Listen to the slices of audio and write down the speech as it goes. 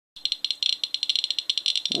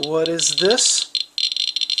What is this?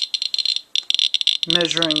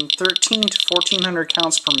 Measuring 13 to 1400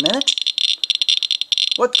 counts per minute?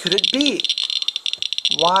 What could it be?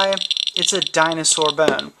 Why, it's a dinosaur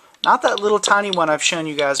bone. Not that little tiny one I've shown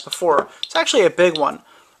you guys before. It's actually a big one.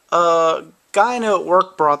 A guy I know at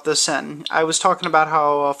work brought this in. I was talking about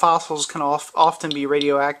how fossils can often be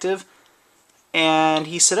radioactive. And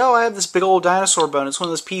he said, oh, I have this big old dinosaur bone. It's one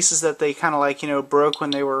of those pieces that they kind of like, broke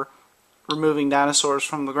when they were removing dinosaurs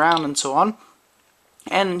from the ground and so on.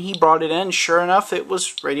 And he brought it in. Sure enough, it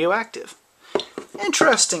was radioactive.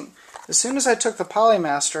 Interesting. As soon as I took the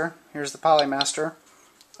Polymaster, here's the Polymaster.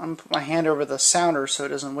 I'm going to put my hand over the sounder so it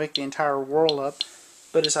doesn't wake the entire world up.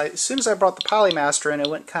 But as soon as I brought the Polymaster in, it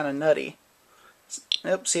went kind of nutty.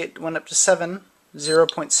 Yep, see, it went up to 0.7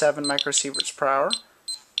 microsieverts per hour.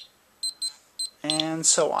 And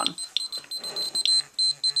so on.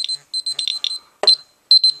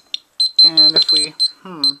 And if we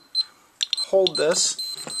hold this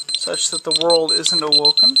such that the world isn't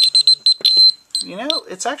awoken,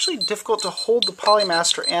 it's actually difficult to hold the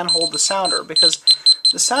Polymaster and hold the sounder because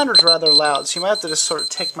the sounder's rather loud, so you might have to just sort of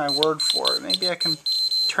take my word for it. Maybe I can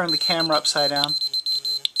turn the camera upside down.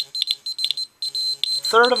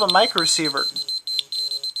 1/3 of a microsievert.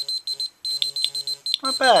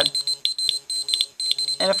 Not bad.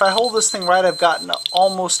 And if I hold this thing right, I've gotten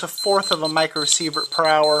almost 1/4 of a microsievert per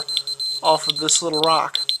hour off of this little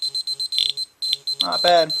rock. Not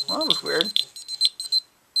bad. Well, that was weird.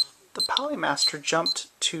 The Polymaster jumped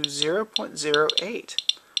to 0.08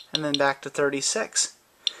 and then back to 36.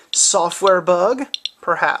 Software bug?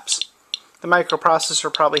 Perhaps. The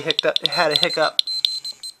microprocessor probably had a hiccup.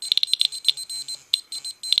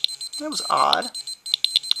 That was odd.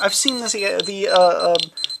 I've seen this, the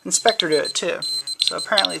inspector do it too. So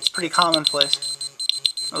apparently it's pretty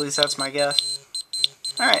commonplace. At least that's my guess.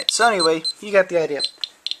 Alright, so anyway, you got the idea.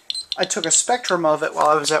 I took a spectrum of it while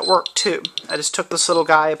I was at work too. I just took this little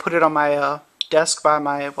guy, I put it on my desk by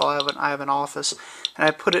my, I have an office, and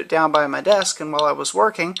I put it down by my desk, and while I was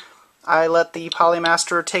working, I let the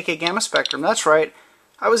Polymaster take a gamma spectrum. That's right,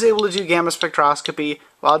 I was able to do gamma spectroscopy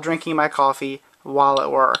while drinking my coffee while at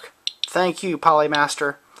work. Thank you,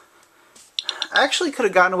 Polymaster. I actually could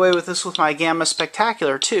have gotten away with this with my Gamma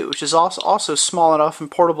Spectacular too, which is also small enough and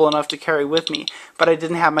portable enough to carry with me, but I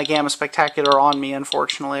didn't have my Gamma Spectacular on me,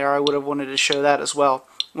 unfortunately, or I would have wanted to show that as well.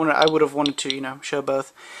 I would have wanted to, show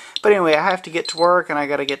both. But anyway, I have to get to work, and I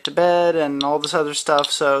got to get to bed, and all this other stuff,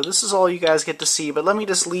 so this is all you guys get to see. But let me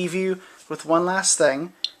just leave you with one last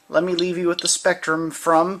thing. Let me leave you with the spectrum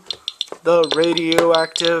from the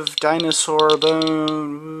Radioactive Dinosaur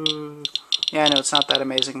Bone. Yeah, I know, it's not that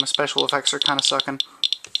amazing. My special effects are kind of sucking.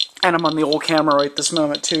 And I'm on the old camera right this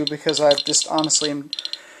moment, too, because I just honestly am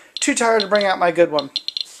too tired to bring out my good one.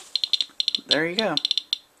 There you go.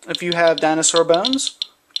 If you have dinosaur bones,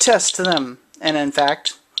 test them. And in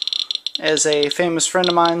fact, as a famous friend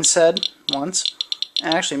of mine said once,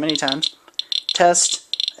 and actually many times,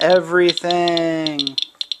 test everything.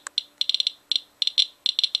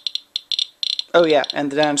 Oh yeah,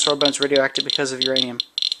 and the dinosaur bone's radioactive because of uranium.